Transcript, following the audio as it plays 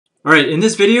Alright, in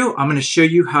this video, I'm going to show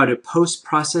you how to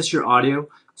post-process your audio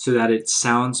so that it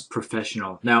sounds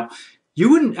professional. Now, you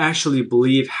wouldn't actually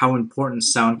believe how important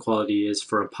sound quality is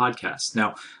for a podcast.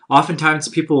 Now, oftentimes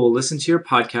people will listen to your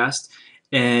podcast,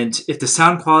 and if the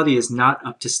sound quality is not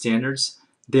up to standards,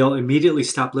 they'll immediately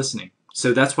stop listening.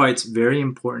 So that's why it's very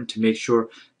important to make sure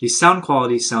the sound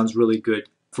quality sounds really good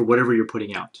for whatever you're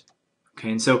putting out. Okay,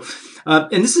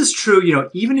 and this is true,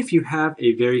 even if you have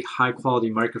a very high quality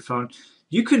microphone,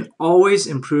 you can always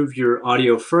improve your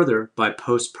audio further by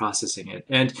post-processing it.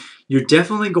 And you're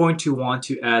definitely going to want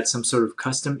to add some sort of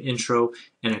custom intro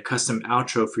and a custom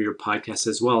outro for your podcast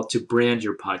as well to brand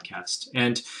your podcast.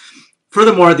 And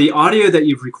furthermore, the audio that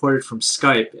you've recorded from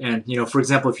Skype, and for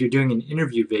example, if you're doing an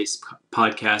interview-based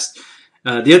podcast,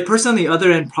 the other person on the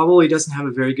other end probably doesn't have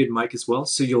a very good mic as well,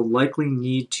 so you'll likely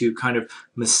need to kind of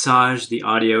massage the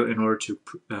audio in order to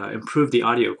improve the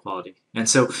audio quality. And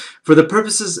so for the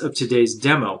purposes of today's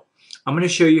demo, I'm going to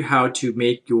show you how to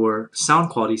make your sound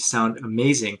quality sound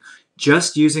amazing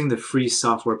just using the free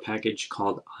software package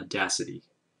called Audacity.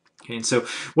 Okay, and so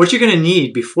what you're going to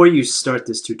need before you start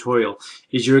this tutorial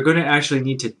is you're going to actually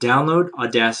need to download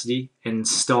Audacity and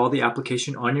install the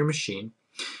application on your machine.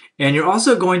 And you're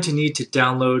also going to need to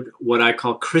download what I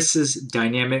call Chris's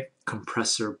Dynamic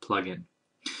Compressor plugin.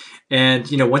 And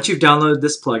once you've downloaded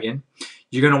this plugin,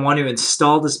 you're going to want to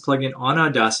install this plugin on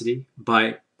Audacity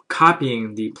by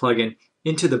copying the plugin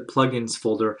into the plugins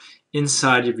folder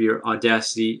inside of your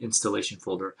Audacity installation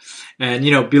folder. And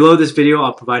below this video,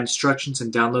 I'll provide instructions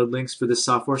and download links for this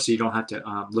software so you don't have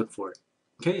to look for it.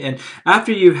 Okay, and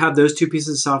after you have those two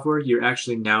pieces of software, you're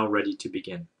actually now ready to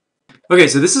begin. Okay,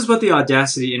 so this is what the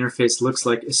Audacity interface looks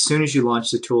like as soon as you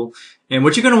launch the tool. And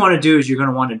what you're going to want to do is you're going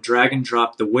to want to drag and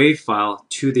drop the WAV file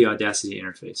to the Audacity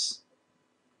interface.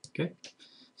 Okay,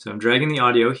 so I'm dragging the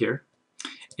audio here.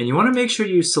 And you want to make sure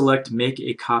you select Make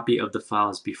a Copy of the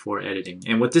Files before editing.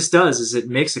 And what this does is it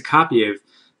makes a copy of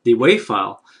the WAV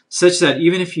file such that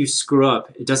even if you screw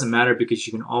up, it doesn't matter because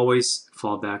you can always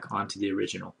fall back onto the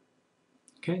original.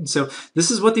 Okay, and so this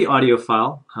is what the audio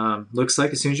file looks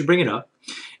like as soon as you bring it up.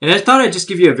 And I thought I'd just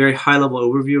give you a very high-level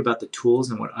overview about the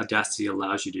tools and what Audacity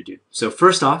allows you to do. So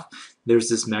first off, there's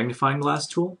this magnifying glass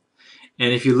tool.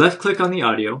 And if you left-click on the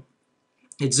audio,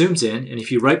 it zooms in. And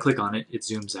if you right-click on it, it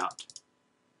zooms out.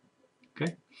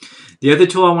 Okay. The other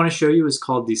tool I want to show you is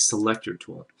called the Selector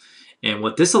tool. And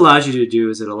what this allows you to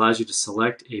do is it allows you to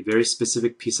select a very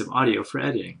specific piece of audio for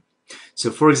editing.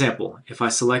 So for example, if I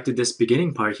selected this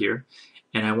beginning part here,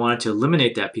 and I wanted to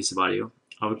eliminate that piece of audio,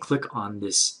 I would click on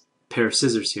this pair of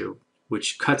scissors here,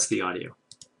 which cuts the audio.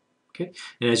 Okay,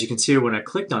 and as you can see here, when I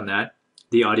clicked on that,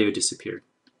 the audio disappeared.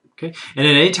 Okay, and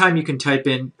at any time you can type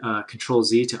in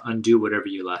Control-Z to undo whatever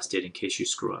you last did in case you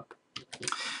screw up.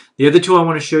 The other tool I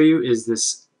want to show you is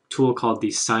this tool called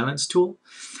the Silence tool.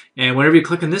 And whenever you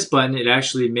click on this button, it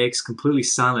actually makes completely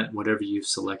silent whatever you've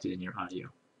selected in your audio.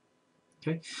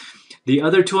 Okay. The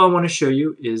other tool I want to show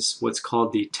you is what's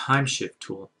called the Time Shift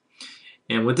tool.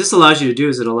 And what this allows you to do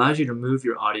is it allows you to move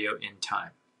your audio in time.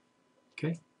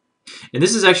 Okay. And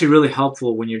this is actually really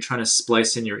helpful when you're trying to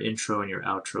splice in your intro and your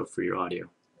outro for your audio.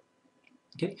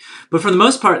 Okay. But for the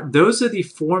most part, those are the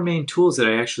four main tools that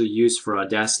I actually use for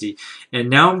Audacity. And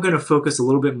now I'm going to focus a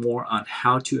little bit more on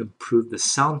how to improve the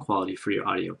sound quality for your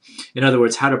audio. In other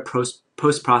words, how to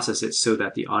post-process it so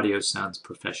that the audio sounds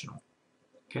professional.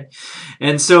 Okay,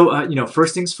 and so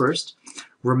first things first.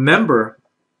 Remember,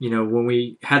 when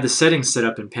we had the settings set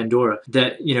up in Pandora,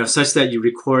 that such that you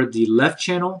record the left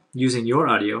channel using your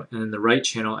audio and then the right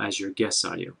channel as your guest's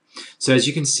audio. So as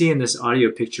you can see in this audio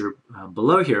picture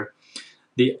below here,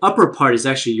 the upper part is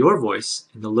actually your voice,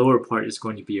 and the lower part is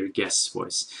going to be your guest's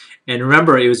voice. And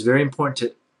remember, it was very important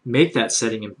to make that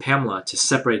setting in Pamela to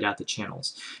separate out the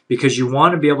channels because you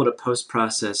want to be able to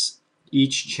post-process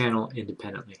each channel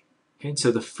independently. Okay,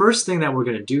 so the first thing that we're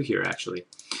going to do here actually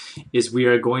is we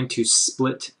are going to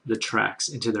split the tracks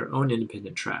into their own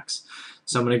independent tracks.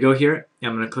 So I'm going to go here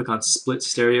and I'm going to click on Split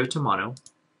Stereo to Mono.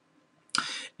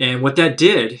 And what that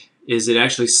did is it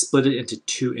actually split it into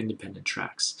two independent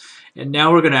tracks. And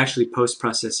now we're going to actually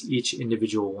post-process each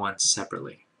individual one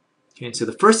separately. Okay, and so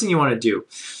the first thing you want to do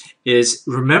is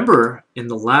remember in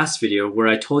the last video where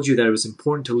I told you that it was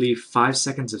important to leave 5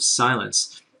 seconds of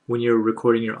silence when you're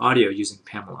recording your audio using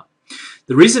Pamela.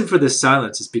 The reason for this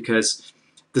silence is because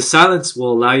the silence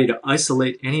will allow you to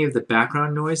isolate any of the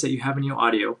background noise that you have in your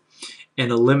audio and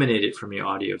eliminate it from your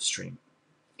audio stream.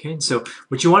 Okay, and so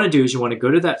what you want to do is you want to go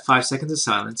to that 5 seconds of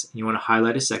silence and you want to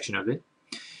highlight a section of it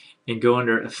and go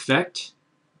under Effect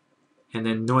and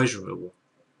then Noise Removal.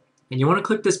 And you want to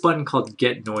click this button called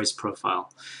Get Noise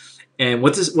Profile. And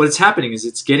what's happening is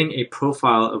it's getting a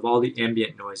profile of all the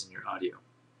ambient noise in your audio.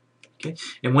 Okay?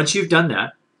 And once you've done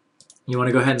that, you want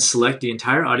to go ahead and select the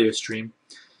entire audio stream,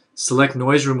 select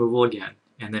noise removal again,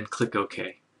 and then click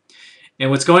OK. And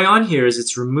what's going on here is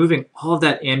it's removing all of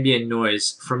that ambient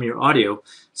noise from your audio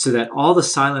so that all the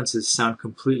silences sound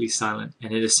completely silent,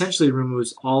 and it essentially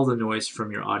removes all the noise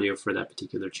from your audio for that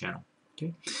particular channel.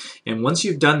 Okay? And once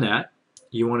you've done that,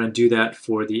 you want to do that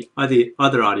for the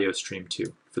other audio stream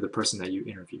too, for the person that you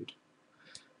interviewed.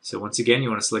 So once again, you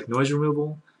want to select noise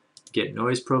removal, get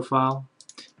noise profile,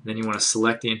 then you want to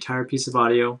select the entire piece of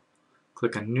audio,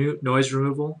 click on new noise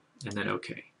removal, and then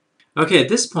OK. Okay, at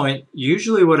this point,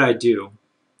 usually what I do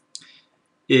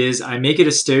is I make it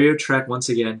a stereo track once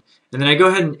again, and then I go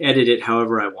ahead and edit it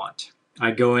however I want.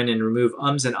 I go in and remove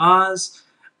ums and ahs,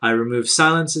 I remove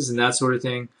silences and that sort of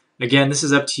thing. Again, this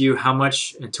is up to you how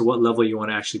much and to what level you want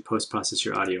to actually post-process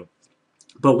your audio.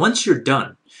 But once you're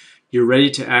done, you're ready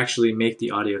to actually make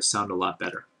the audio sound a lot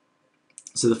better.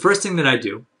 So the first thing that I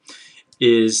do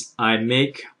is I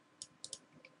make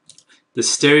the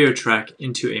stereo track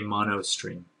into a mono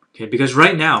stream. Okay, because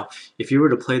right now, if you were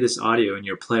to play this audio in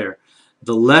your player,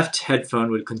 the left headphone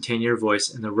would contain your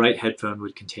voice and the right headphone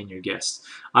would contain your guest.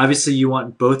 Obviously, you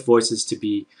want both voices to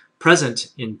be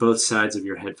present in both sides of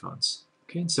your headphones.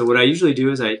 Okay, so what I usually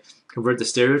do is I convert the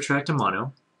stereo track to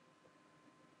mono.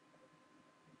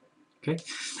 Okay,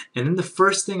 and then the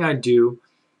first thing I do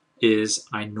is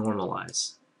I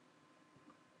normalize.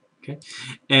 Okay,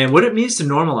 and what it means to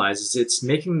normalize is it's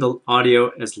making the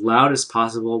audio as loud as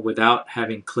possible without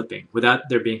having clipping, without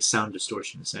there being sound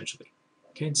distortion, essentially.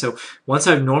 Okay, and so once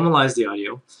I've normalized the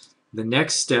audio, the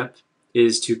next step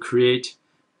is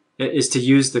to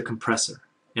use the compressor.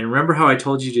 And remember how I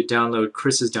told you to download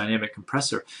Chris's dynamic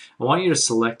compressor? I want you to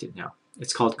select it now.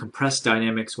 It's called Compress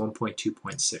Dynamics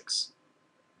 1.2.6.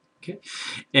 Okay,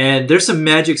 and there's some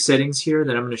magic settings here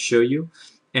that I'm going to show you.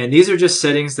 And these are just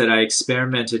settings that I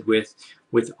experimented with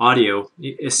audio,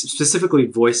 specifically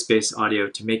voice-based audio,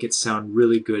 to make it sound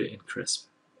really good and crisp.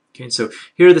 Okay, and so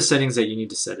here are the settings that you need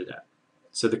to set it at.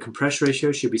 So the compression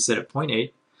ratio should be set at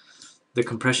 0.8. The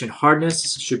compression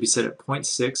hardness should be set at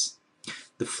 0.6.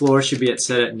 The floor should be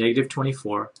set at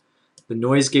 -24. The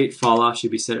noise gate falloff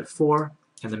should be set at 4.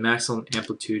 And the maximum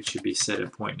amplitude should be set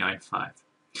at 0.95.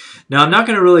 Now, I'm not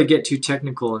going to really get too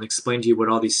technical and explain to you what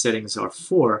all these settings are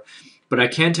for, but I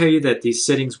can tell you that these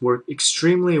settings work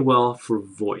extremely well for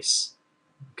voice.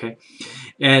 Okay,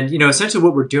 and essentially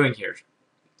what we're doing here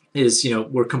is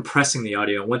we're compressing the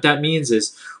audio. And what that means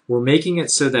is we're making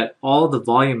it so that all the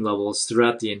volume levels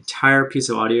throughout the entire piece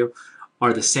of audio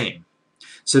are the same,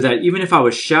 so that even if I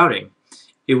was shouting,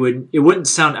 it wouldn't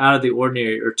sound out of the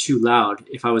ordinary or too loud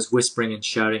if I was whispering and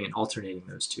shouting and alternating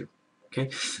those two. Okay,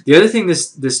 the other thing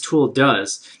this tool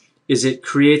does is it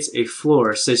creates a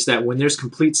floor such that when there's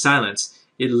complete silence,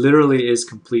 it literally is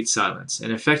complete silence.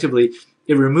 And effectively,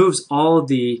 it removes all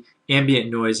the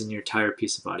ambient noise in your entire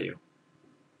piece of audio.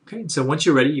 Okay, and so once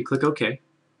you're ready, you click OK.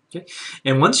 Okay,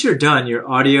 and once you're done, your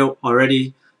audio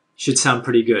already should sound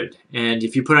pretty good. And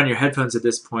if you put on your headphones at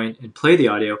this point and play the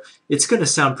audio, it's going to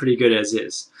sound pretty good as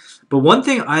is. But one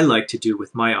thing I like to do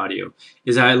with my audio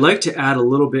is I like to add a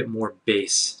little bit more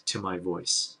bass to my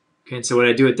voice. Okay, and so what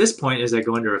I do at this point is I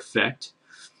go under Effect,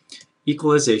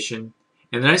 Equalization,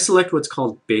 and then I select what's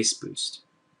called Bass Boost.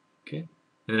 Okay,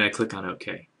 and then I click on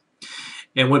OK.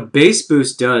 And what Bass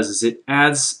Boost does is it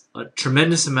adds a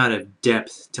tremendous amount of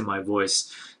depth to my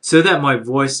voice so that my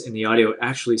voice in the audio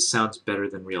actually sounds better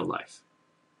than real life.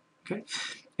 Okay,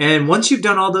 and once you've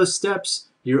done all those steps,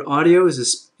 your audio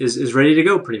is ready to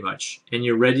go pretty much, and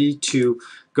you're ready to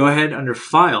go ahead under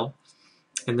File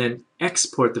and then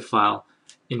export the file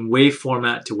in WAV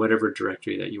format to whatever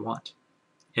directory that you want.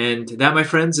 And that, my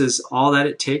friends, is all that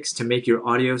it takes to make your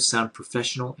audio sound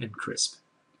professional and crisp.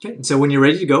 Okay, and so when you're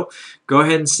ready to go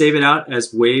ahead and save it out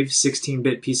as WAV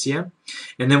 16-bit PCM,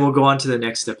 and then we'll go on to the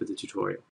next step of the tutorial.